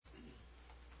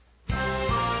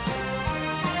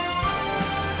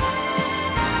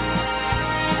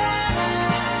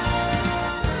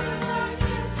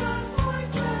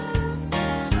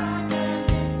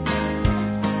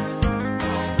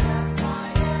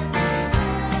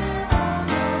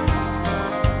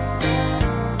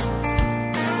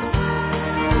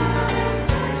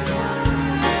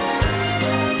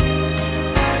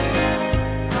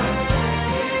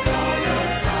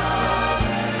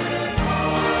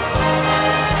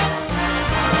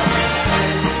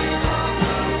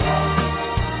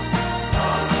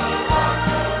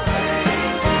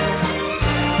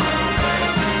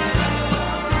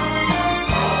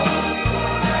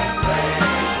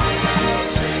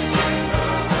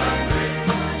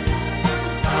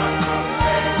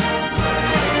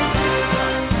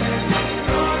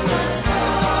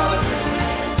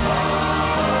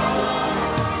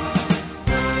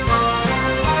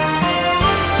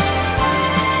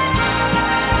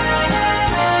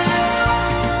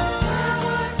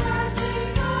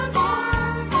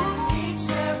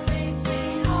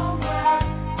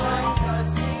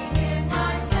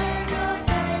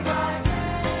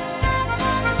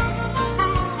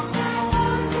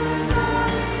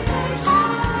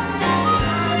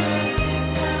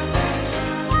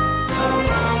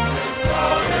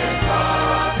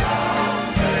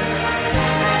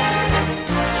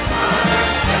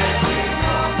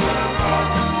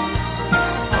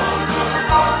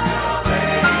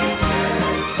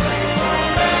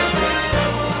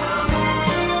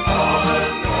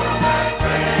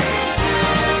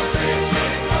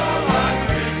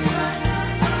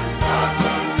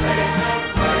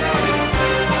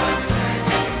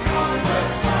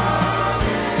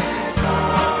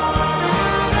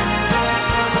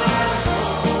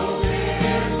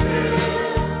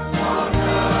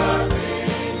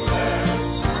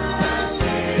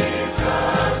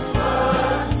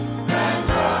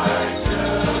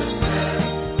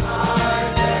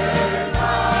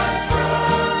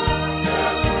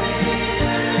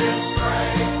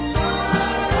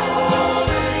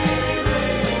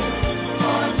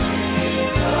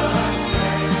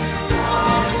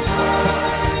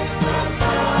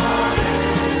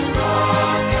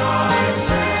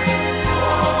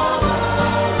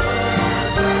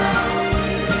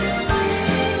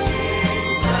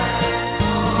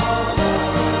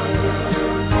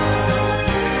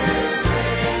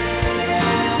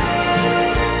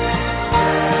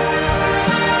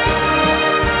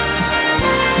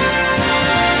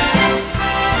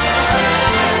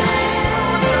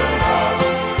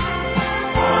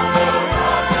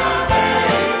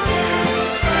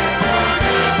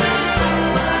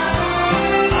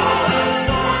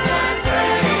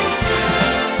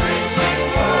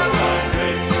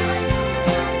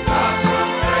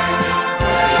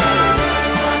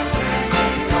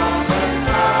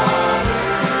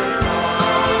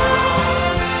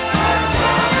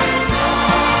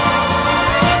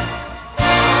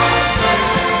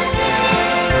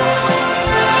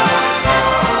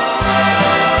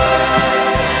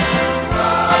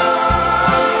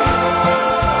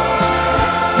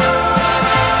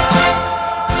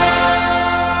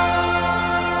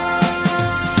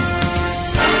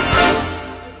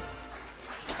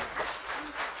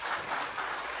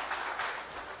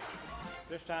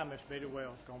This time, Miss Betty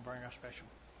Wells is going to bring our special.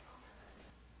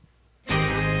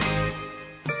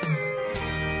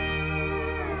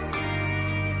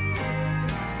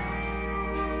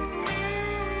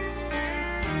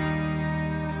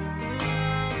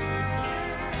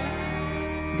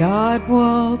 God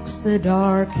walks the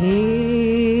dark hills,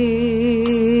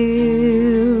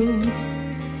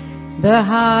 the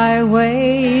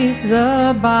highways,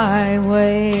 the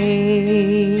byways.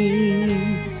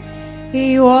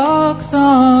 He walks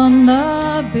on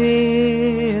the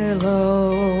billows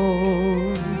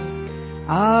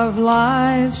of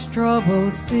life's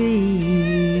troubled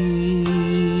sea.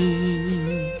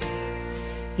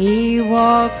 He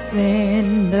walks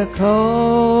in the cold,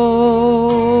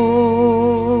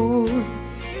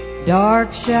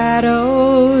 dark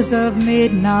shadows of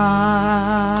midnight.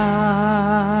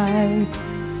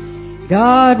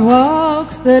 God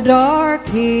walks the dark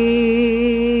hills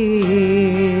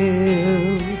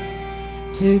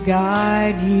to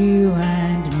guide you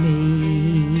and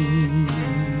me.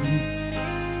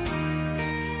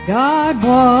 God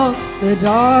walks the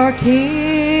dark hills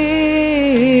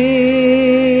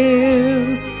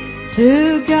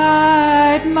to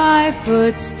guide my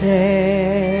footsteps.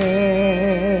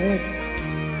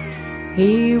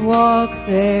 He walks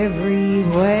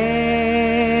everywhere,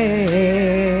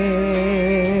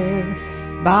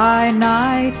 by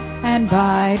night and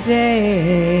by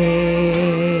day.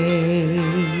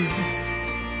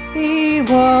 He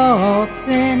walks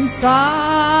in silence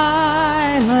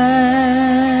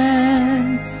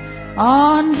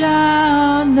on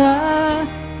down the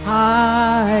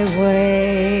highway.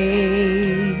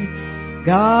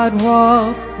 God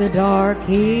walks the dark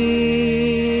hills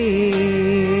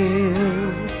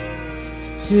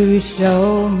to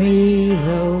show me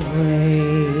the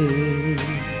way.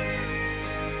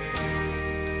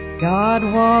 God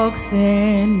walks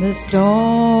in the storm,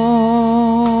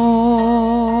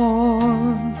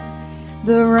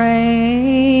 the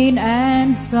rain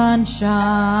and sunshine.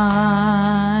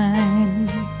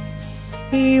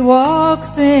 He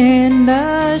walks in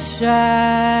the shadows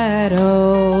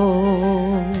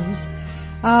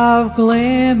of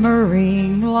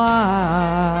glimmering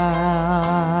lights.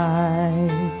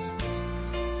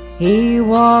 He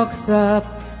walks up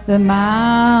the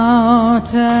mountains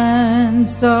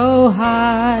so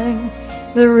high,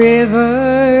 the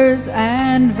rivers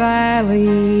and valleys.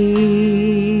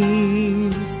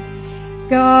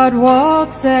 God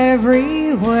walks everywhere,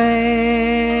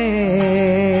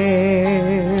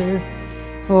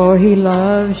 for He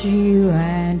loves you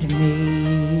and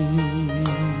me.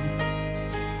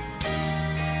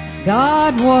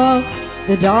 God walks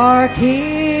the dark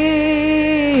hills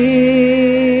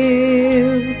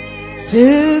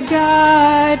to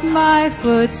guide my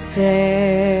footsteps.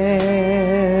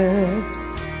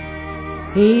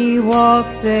 He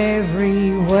walks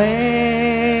everywhere,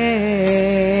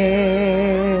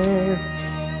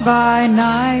 by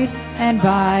night and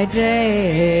by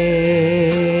day.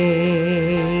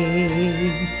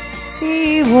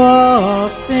 He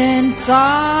walks in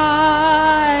silence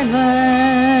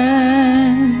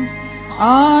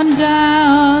on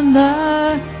down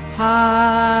the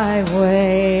highway.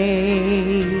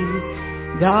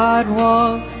 God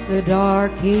walks the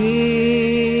dark hills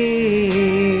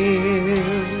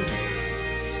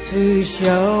to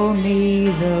show me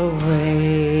the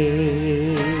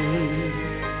way.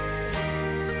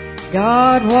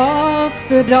 God walks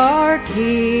the dark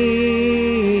hills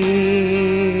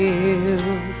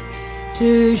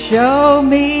to show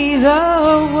me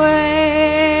the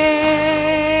way.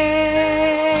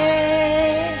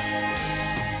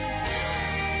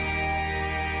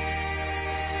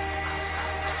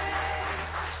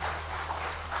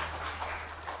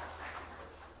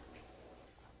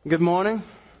 Good morning.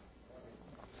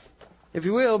 If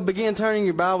you will, begin turning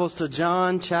your Bibles to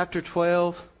John chapter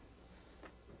 12,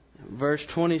 verse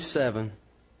 27.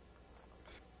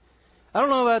 I don't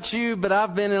know about you, but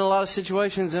I've been in a lot of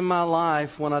situations in my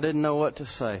life when I didn't know what to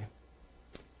say.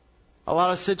 A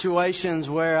lot of situations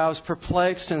where I was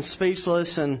perplexed and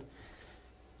speechless, and,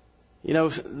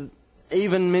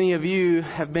 even many of you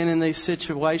have been in these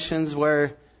situations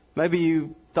where maybe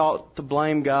you thought to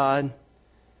blame God,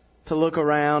 to look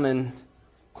around and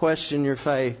question your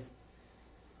faith.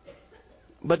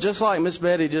 But just like Miss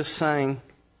Betty just sang,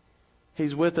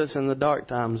 He's with us in the dark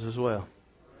times as well.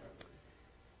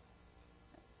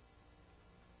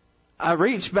 I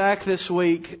reached back this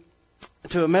week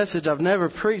to a message I've never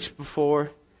preached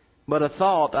before, but a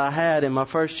thought I had in my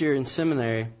first year in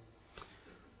seminary.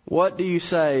 What do you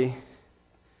say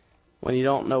when you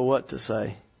don't know what to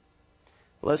say?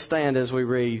 Let's stand as we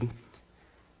read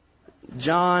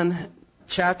John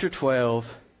chapter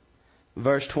 12,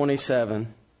 verse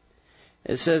 27.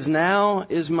 It says, "Now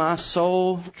is my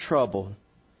soul troubled,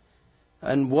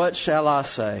 and what shall I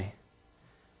say?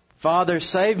 Father,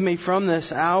 save me from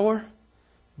this hour,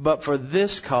 but for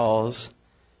this cause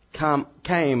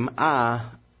came I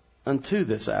unto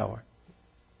this hour.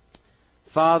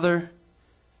 Father,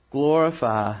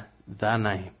 glorify thy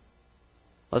name."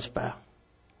 Let's bow.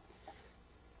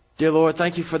 Dear Lord,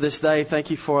 thank you for this day.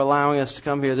 Thank you for allowing us to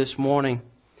come here this morning.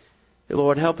 Dear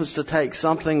Lord, help us to take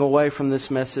something away from this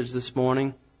message this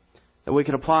morning that we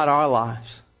can apply to our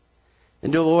lives.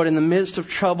 And dear Lord, in the midst of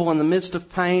trouble, in the midst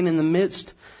of pain, in the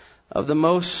midst of the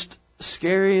most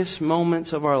scariest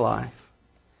moments of our life,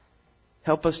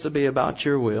 help us to be about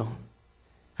your will.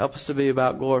 Help us to be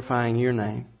about glorifying your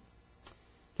name.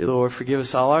 Dear Lord, forgive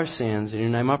us all our sins. In your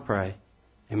name I pray.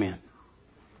 Amen.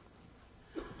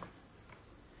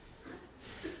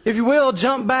 If you will,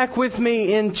 jump back with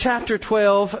me in chapter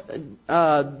 12.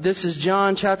 This is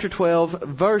John chapter 12,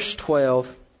 verse 12.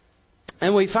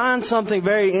 And we find something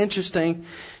very interesting.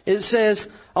 It says,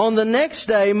 "On the next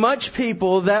day, much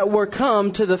people that were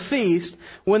come to the feast,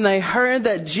 when they heard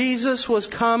that Jesus was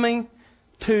coming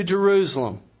to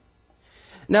Jerusalem."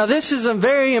 Now this is a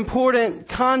very important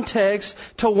context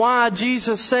to why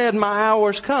Jesus said, "My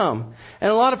hour's come." And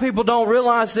a lot of people don't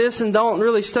realize this and don't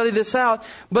really study this out,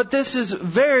 but this is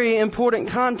very important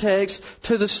context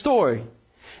to the story.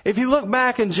 If you look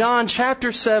back in John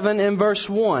chapter 7 and verse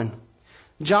 1,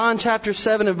 John chapter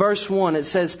 7 and verse 1, it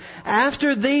says,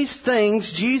 "After these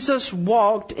things Jesus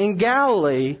walked in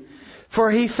Galilee, for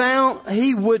he found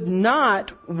he would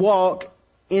not walk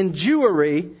in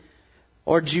Jewry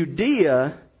or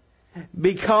Judea,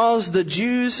 because the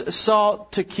Jews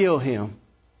sought to kill him."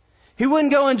 He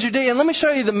wouldn't go in Judea. And let me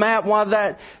show you the map why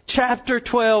that chapter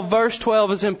 12, verse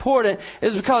 12 is important.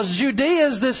 Is because Judea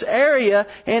is this area,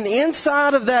 and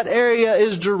inside of that area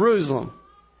is Jerusalem.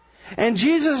 And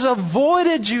Jesus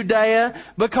avoided Judea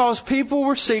because people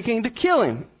were seeking to kill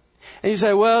him. And you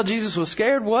say, well, Jesus was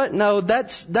scared. What? No,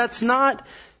 that's not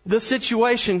the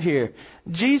situation here.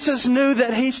 Jesus knew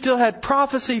that he still had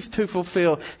prophecy to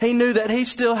fulfill. He knew that he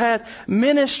still had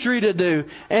ministry to do.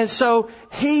 And so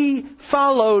he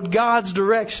followed God's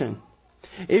direction.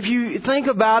 If you think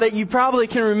about it, you probably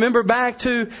can remember back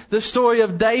to the story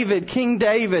of David, King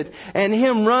David, and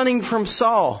him running from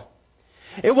Saul.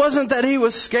 It wasn't that he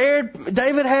was scared.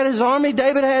 David had his army.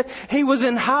 He was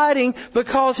in hiding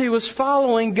because he was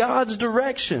following God's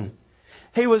direction.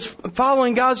 He was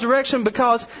following God's direction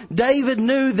because David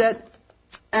knew that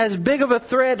as big of a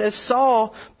threat as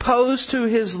Saul posed to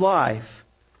his life,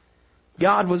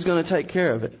 God was going to take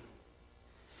care of it.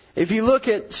 If you look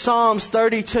at Psalms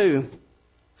 32,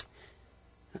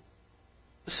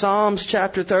 Psalms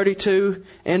chapter 32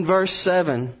 and verse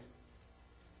 7,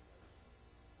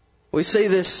 we see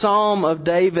this Psalm of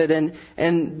David,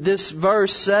 and this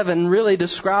verse 7 really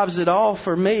describes it all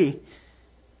for me.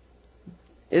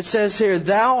 It says here,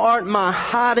 "Thou art my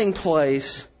hiding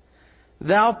place.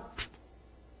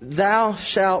 Thou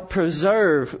shalt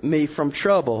preserve me from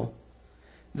trouble.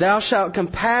 Thou shalt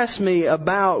compass me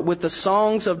about with the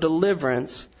songs of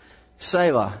deliverance.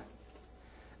 Selah."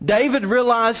 David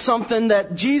realized something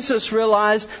that Jesus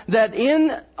realized, that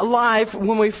in life,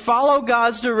 when we follow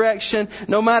God's direction,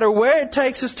 no matter where it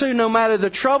takes us to, no matter the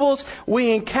troubles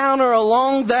we encounter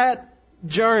along that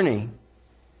journey,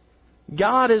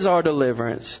 God is our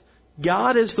deliverance.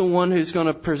 God is the one who's going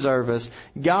to preserve us.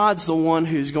 God's the one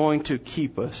who's going to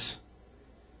keep us.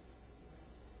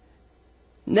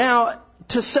 Now,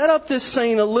 to set up this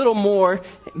scene a little more,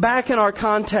 back in our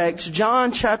context,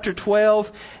 John chapter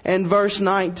 12 and verse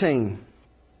 19.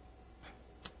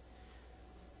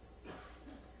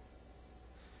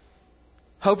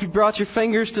 Hope you brought your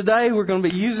fingers today. We're going to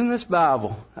be using this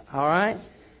Bible. All right?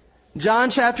 John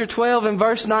chapter 12 and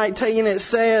verse 19, it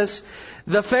says,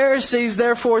 "The Pharisees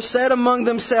therefore said among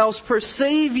themselves,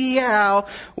 Perceive ye how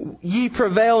ye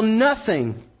prevail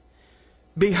nothing.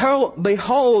 Behold,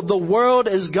 the world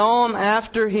is gone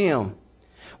after him."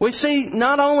 We see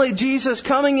not only Jesus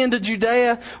coming into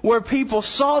Judea where people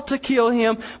sought to kill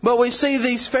him, but we see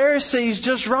these Pharisees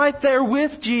just right there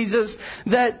with Jesus,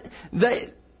 that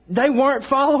they weren't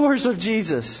followers of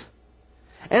Jesus.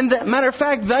 And that matter of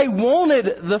fact, they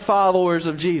wanted the followers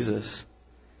of Jesus.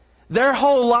 Their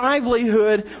whole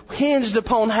livelihood hinged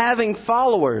upon having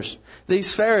followers,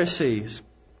 these Pharisees.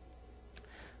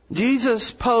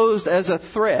 Jesus posed as a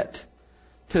threat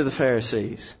to the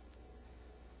Pharisees.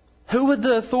 Who would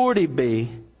the authority be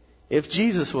if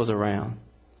Jesus was around?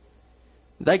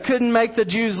 They couldn't make the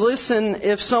Jews listen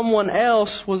if someone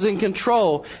else was in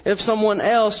control, if someone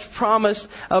else promised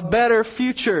a better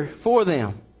future for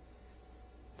them.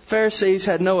 The Pharisees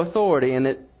had no authority, and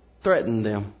it threatened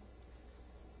them.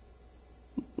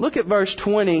 Look at verse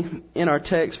 20 in our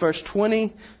text, verse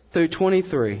 20 through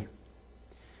 23.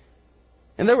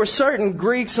 And there were certain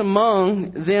Greeks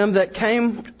among them that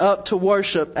came up to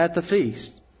worship at the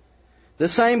feast. The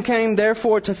same came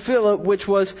therefore to Philip, which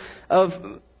was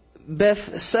of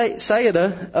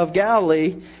Bethsaida of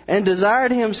Galilee, and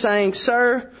desired him, saying,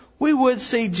 Sir, we would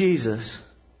see Jesus.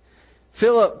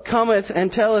 Philip cometh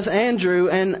and telleth Andrew,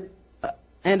 and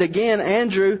again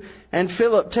Andrew and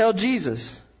Philip tell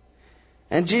Jesus.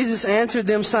 And Jesus answered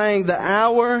them, saying, The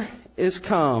hour is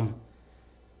come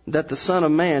that the Son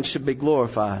of Man should be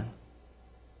glorified.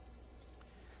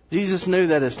 Jesus knew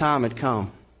that his time had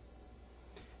come.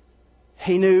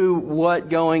 He knew what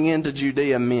going into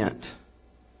Judea meant.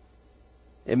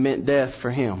 It meant death for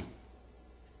him.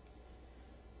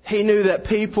 He knew that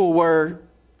people were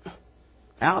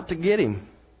out to get him.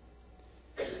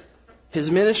 His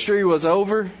ministry was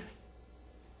over,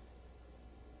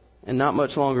 and not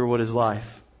much longer would his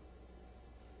life.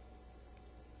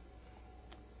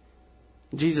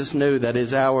 Jesus knew that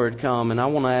his hour had come, and I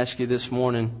want to ask you this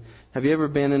morning, have you ever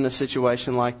been in a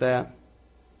situation like that?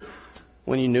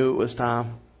 When you knew it was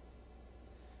time?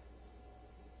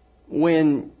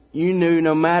 When you knew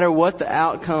no matter what the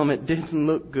outcome, it didn't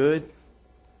look good?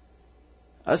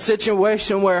 A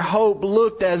situation where hope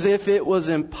looked as if it was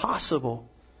impossible.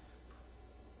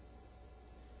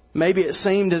 Maybe it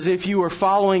seemed as if you were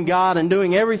following God and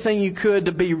doing everything you could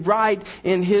to be right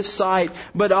in His sight.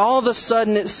 But all of a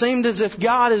sudden it seemed as if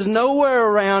God is nowhere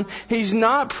around. He's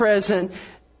not present.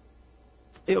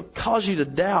 It'll cause you to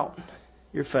doubt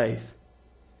your faith.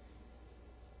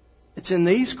 It's in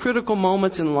these critical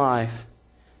moments in life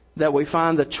that we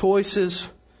find the choices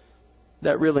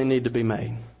that really need to be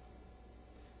made.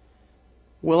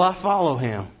 Will I follow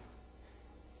Him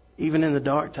even in the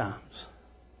dark times?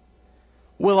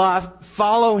 Will I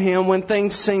follow Him when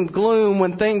things seem gloom,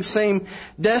 when things seem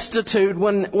destitute,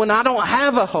 when I don't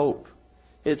have a hope,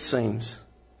 it seems?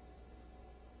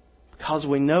 Because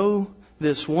we know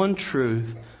this one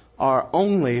truth, our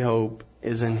only hope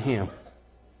is in Him.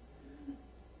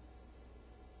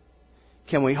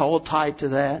 Can we hold tight to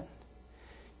that?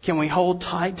 Can we hold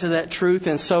tight to that truth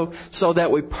and so that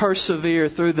we persevere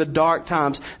through the dark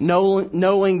times,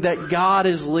 knowing that God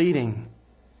is leading?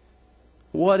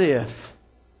 What if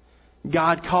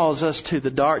God calls us to the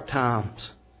dark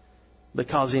times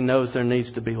because He knows there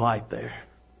needs to be light there?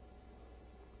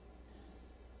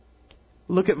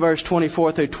 Look at verse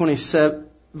 24 through 27.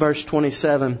 Verse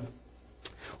 27.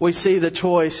 We see the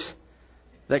choice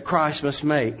that Christ must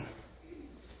make.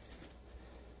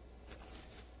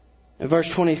 In verse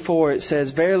 24 it says,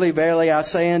 Verily, verily, I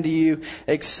say unto you,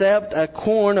 except a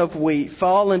corn of wheat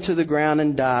fall into the ground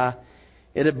and die,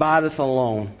 it abideth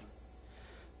alone.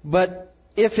 But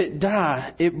if it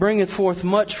die, it bringeth forth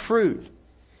much fruit.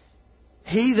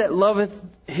 He that loveth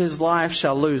his life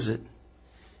shall lose it,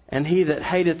 and he that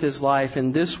hateth his life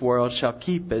in this world shall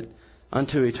keep it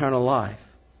unto eternal life.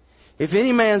 If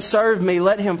any man serve me,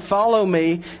 let him follow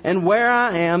me, and where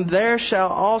I am, there shall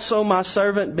also my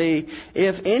servant be.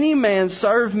 If any man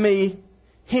serve me,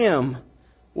 him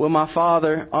will my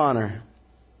Father honor.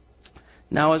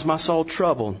 Now is my soul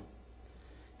troubled,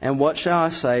 and what shall I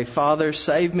say? Father,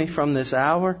 save me from this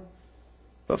hour.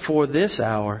 But for this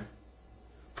hour,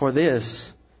 for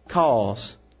this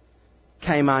cause,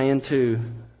 came I unto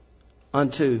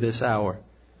this hour.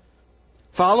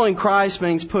 Following Christ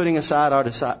means putting aside our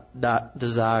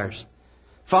desires.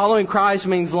 Following Christ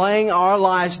means laying our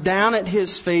lives down at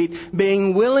His feet,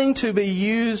 being willing to be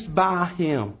used by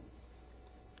Him.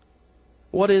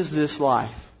 What is this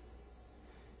life?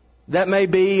 That may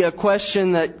be a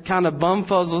question that kind of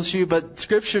bumfuzzles you, but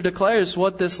Scripture declares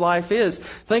what this life is.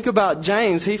 Think about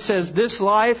James. He says this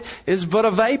life is but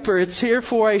a vapor. It's here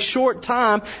for a short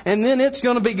time, and then it's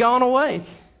going to be gone away.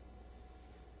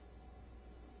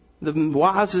 The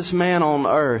wisest man on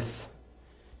earth,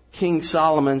 King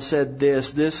Solomon, said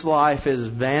this life is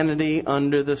vanity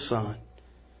under the sun.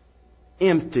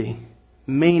 Empty,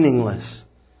 meaningless.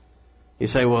 You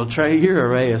say, well, Trey, you're a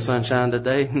ray of sunshine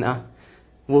today. No,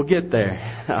 we'll get there.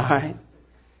 All right.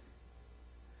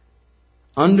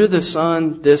 Under the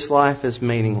sun, this life is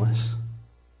meaningless.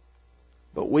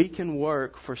 But we can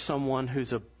work for someone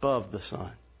who's above the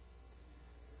sun.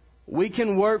 We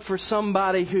can work for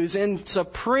somebody who's in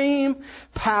supreme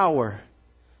power.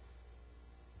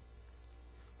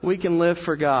 We can live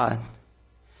for God.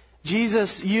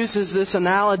 Jesus uses this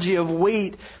analogy of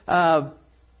wheat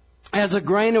as a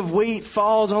grain of wheat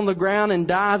falls on the ground and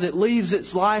dies, it leaves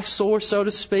its life source, so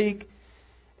to speak.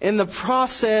 In the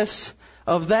process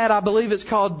of that, I believe it's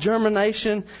called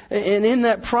germination. And in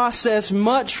that process,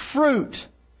 much fruit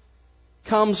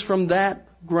comes from that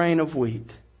grain of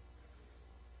wheat.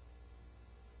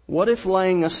 What if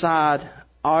laying aside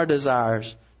our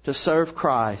desires to serve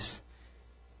Christ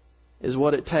is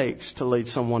what it takes to lead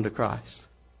someone to Christ?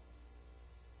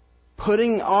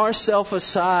 Putting ourselves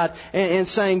aside and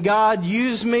saying, God,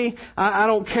 use me. I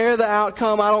don't care the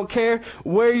outcome. I don't care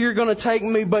where you're going to take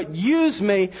me, but use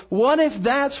me. What if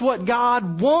that's what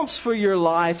God wants for your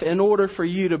life in order for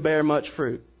you to bear much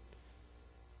fruit?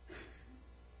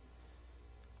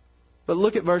 But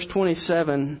look at verse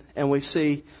 27 and we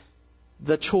see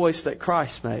the choice that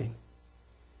Christ made.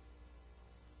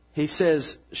 He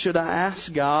says, should I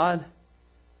ask God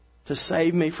to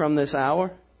save me from this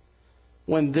hour,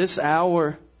 when this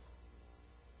hour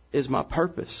is my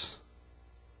purpose?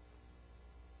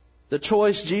 The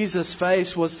choice Jesus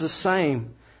faced was the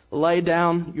same. Lay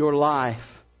down your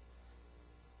life.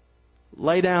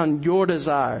 Lay down your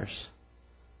desires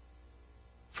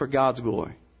for God's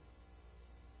glory.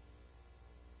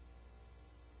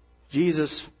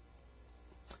 Jesus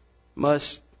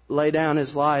must lay down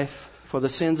His life for the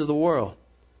sins of the world.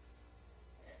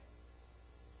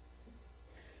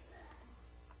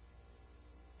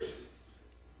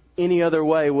 Any other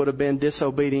way would have been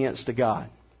disobedience to God.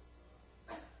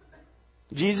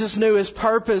 Jesus knew His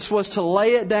purpose was to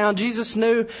lay it down. Jesus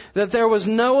knew that there was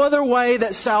no other way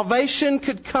that salvation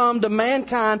could come to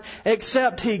mankind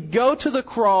except He go to the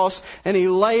cross and He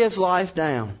lay His life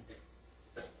down.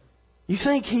 You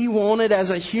think He wanted as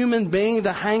a human being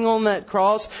to hang on that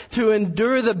cross, to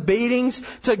endure the beatings,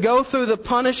 to go through the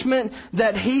punishment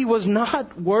that He was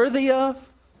not worthy of?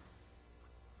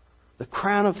 The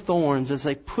crown of thorns as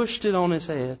they pushed it on His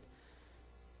head.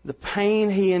 The pain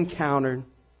He encountered.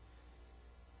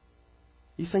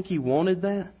 You think He wanted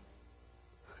that?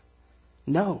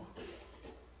 No.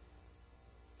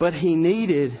 But He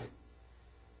needed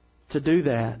to do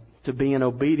that to be in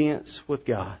obedience with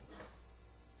God.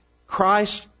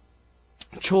 Christ's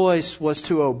choice was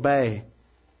to obey.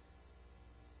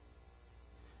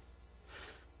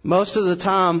 Most of the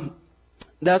time,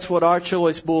 that's what our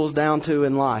choice boils down to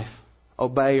in life.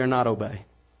 Obey or not obey.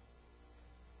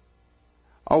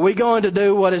 Are we going to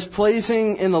do what is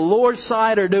pleasing in the Lord's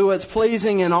sight or do what's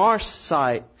pleasing in our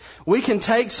sight? We can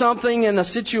take something in a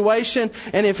situation,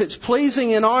 and if it's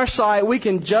pleasing in our sight, we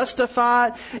can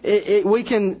justify it. We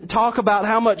can talk about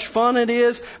how much fun it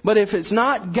is, but if it's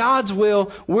not God's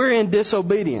will, we're in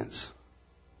disobedience.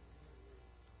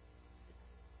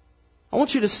 I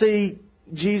want you to see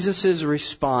Jesus'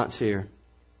 response here.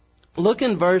 Look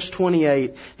in verse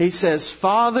 28. He says,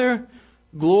 Father,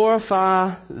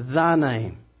 glorify Thy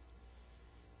name.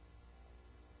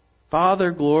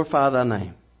 Father, glorify Thy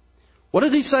name. What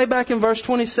did He say back in verse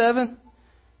 27?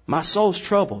 My soul's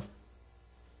troubled.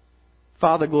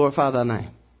 Father, glorify Thy name.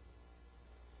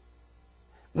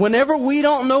 Whenever we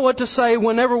don't know what to say,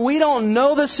 whenever we don't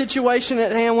know the situation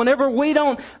at hand, whenever we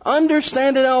don't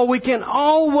understand it all, we can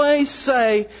always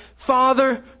say,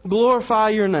 Father, glorify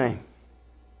Your name.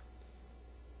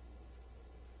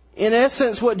 In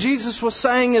essence, what Jesus was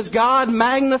saying is, God,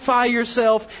 magnify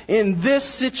Yourself in this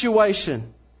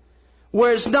situation.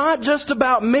 Where it's not just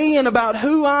about me and about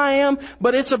who I am,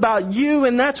 but it's about You,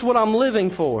 and that's what I'm living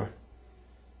for.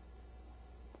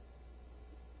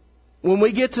 When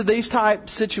we get to these type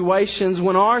situations,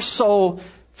 when our soul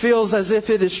feels as if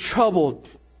it is troubled,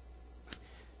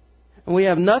 and we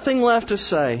have nothing left to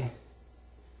say,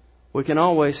 we can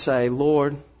always say,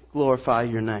 Lord, glorify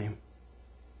Your name.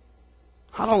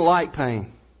 I don't like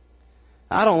pain.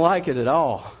 I don't like it at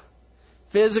all.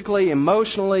 Physically,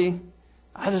 emotionally,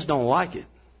 I just don't like it.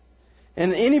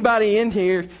 And anybody in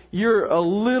here, you're a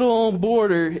little on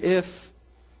border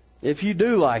if you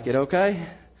do like it, okay?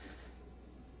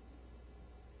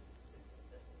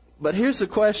 But here's the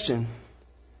question.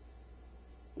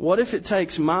 What if it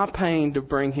takes my pain to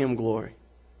bring Him glory?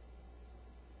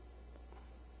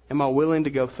 Am I willing to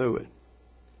go through it?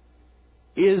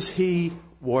 Is He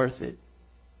worth it?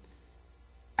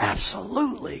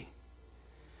 Absolutely.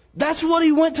 That's what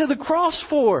He went to the cross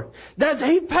for.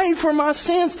 He paid for my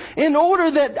sins in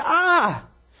order that I,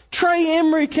 Trey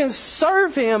Emery, can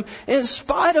serve Him in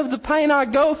spite of the pain I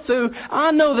go through.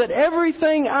 I know that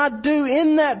everything I do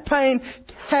in that pain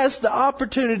has the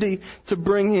opportunity to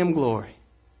bring Him glory.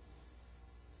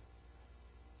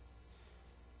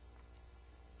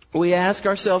 We ask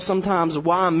ourselves sometimes,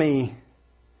 why me?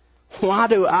 Why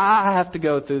do I have to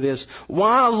go through this?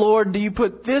 Why, Lord, do You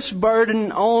put this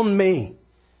burden on me?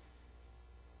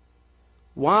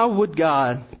 why would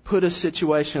God put a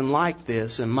situation like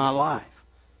this in my life?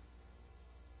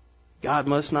 God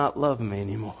must not love me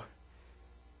anymore.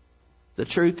 The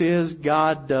truth is,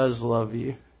 God does love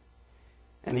you.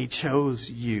 And He chose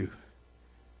you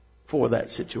for that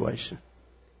situation.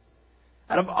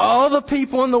 Out of all the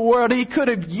people in the world He could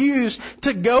have used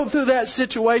to go through that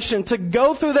situation,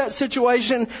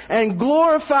 and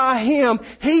glorify Him,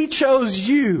 He chose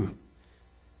you.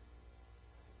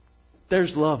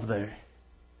 There's love there.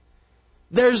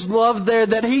 There's love there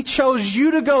that He chose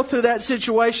you to go through that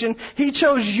situation. He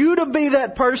chose you to be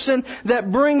that person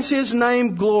that brings His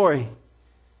name glory.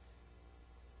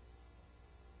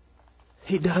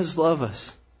 He does love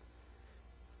us.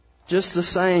 Just the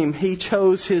same, He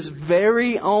chose His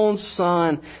very own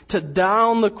Son to die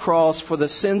on the cross for the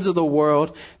sins of the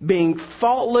world. Being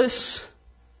faultless,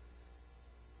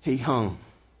 He hung.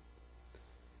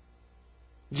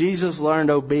 Jesus learned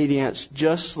obedience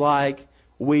just like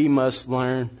we must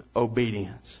learn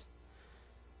obedience.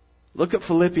 Look at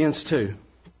Philippians 2.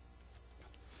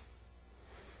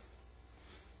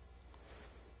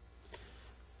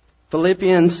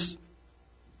 Philippians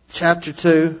chapter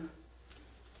 2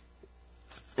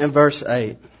 and verse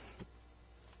 8.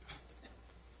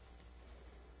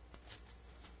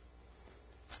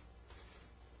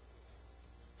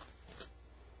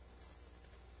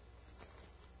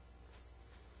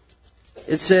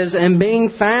 It says, "And being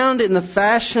found in the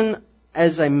fashion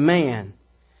as a man,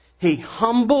 He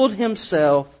humbled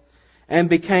Himself and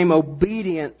became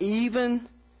obedient even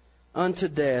unto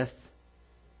death,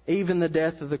 even the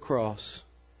death of the cross."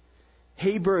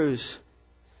 Hebrews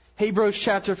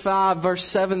chapter 5, verse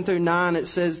 7 through 9, it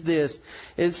says this.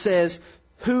 It says,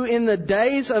 "Who in the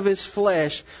days of His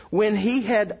flesh, when He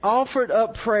had offered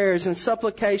up prayers and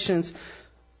supplications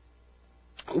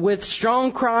with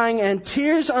strong crying and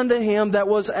tears unto Him that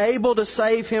was able to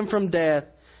save him from death,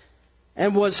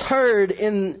 and was heard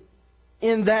in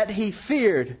that he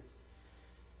feared.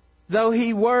 Though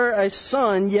He were a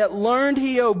son, yet learned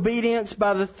He obedience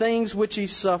by the things which He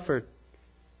suffered.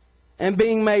 And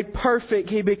being made perfect,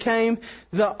 He became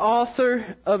the author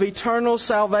of eternal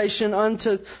salvation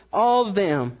unto all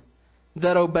them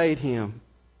that obeyed Him."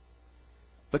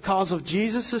 Because of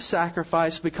Jesus'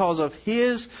 sacrifice, because of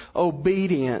His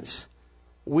obedience,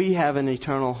 we have an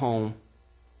eternal home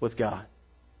with God.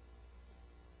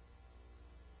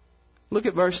 Look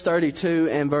at verse 32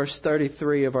 and verse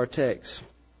 33 of our text.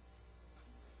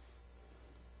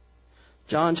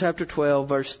 John chapter 12,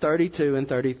 verse 32 and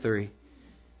 33.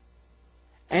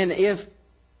 "And if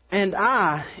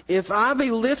I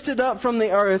be lifted up from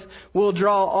the earth, will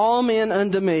draw all men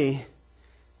unto me.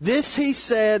 This He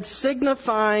said,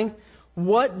 signifying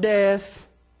what death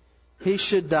He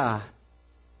should die."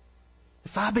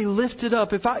 If I be lifted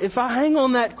up, if I hang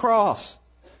on that cross,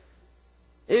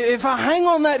 if I hang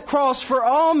on that cross for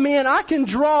all men, I can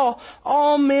draw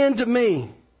all men to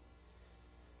me.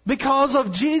 Because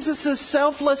of Jesus'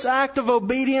 selfless act of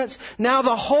obedience, now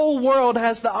the whole world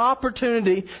has the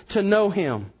opportunity to know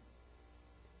Him.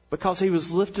 Because He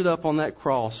was lifted up on that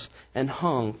cross and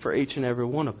hung for each and every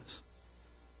one of us.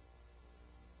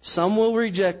 Some will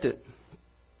reject it,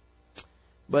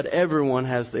 but everyone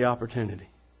has the opportunity.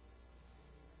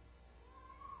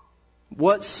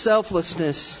 What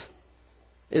selflessness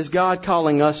is God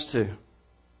calling us to?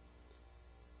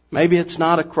 Maybe it's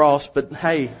not a cross, but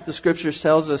hey, the Scripture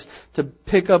tells us to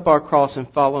pick up our cross and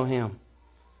follow Him.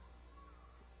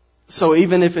 So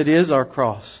even if it is our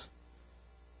cross,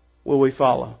 will we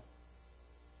follow?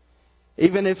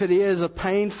 Even if it is a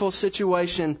painful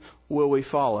situation, will we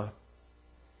follow?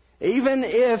 Even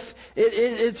if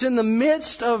it's in the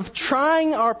midst of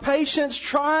trying our patience,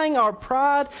 trying our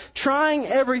pride, trying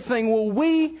everything, will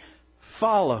we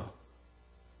follow?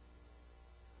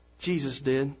 Jesus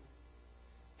did.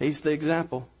 He's the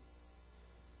example.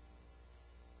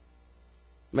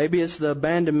 Maybe it's the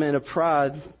abandonment of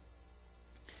pride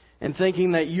and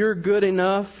thinking that you're good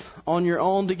enough on your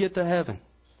own to get to heaven.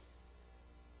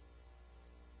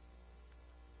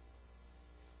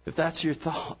 If that's your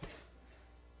thought,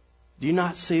 do you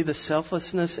not see the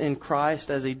selflessness in Christ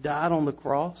as He died on the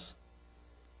cross?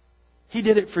 He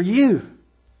did it for you.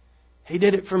 He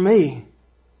did it for me.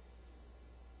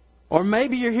 Or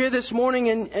maybe you're here this morning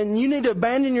and you need to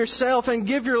abandon yourself and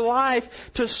give your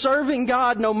life to serving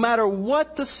God no matter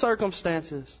what the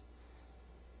circumstances.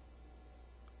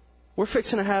 We're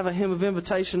fixing to have a hymn of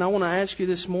invitation. I want to ask you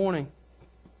this morning,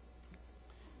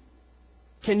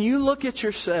 can you look at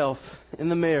yourself in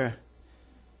the mirror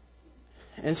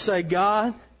and say,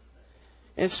 God,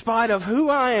 in spite of who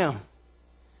I am,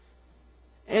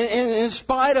 and in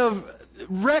spite of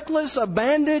reckless,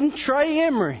 abandoned Trey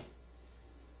Emery,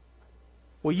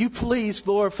 will you please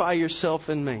glorify yourself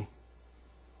in me?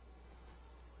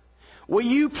 Will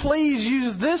you please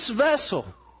use this vessel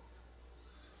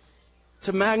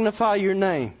to magnify your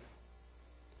name?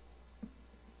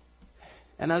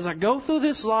 And as I go through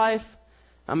this life,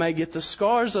 I may get the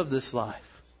scars of this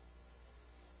life.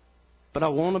 But I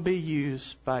want to be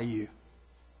used by you.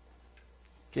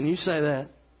 Can you say that?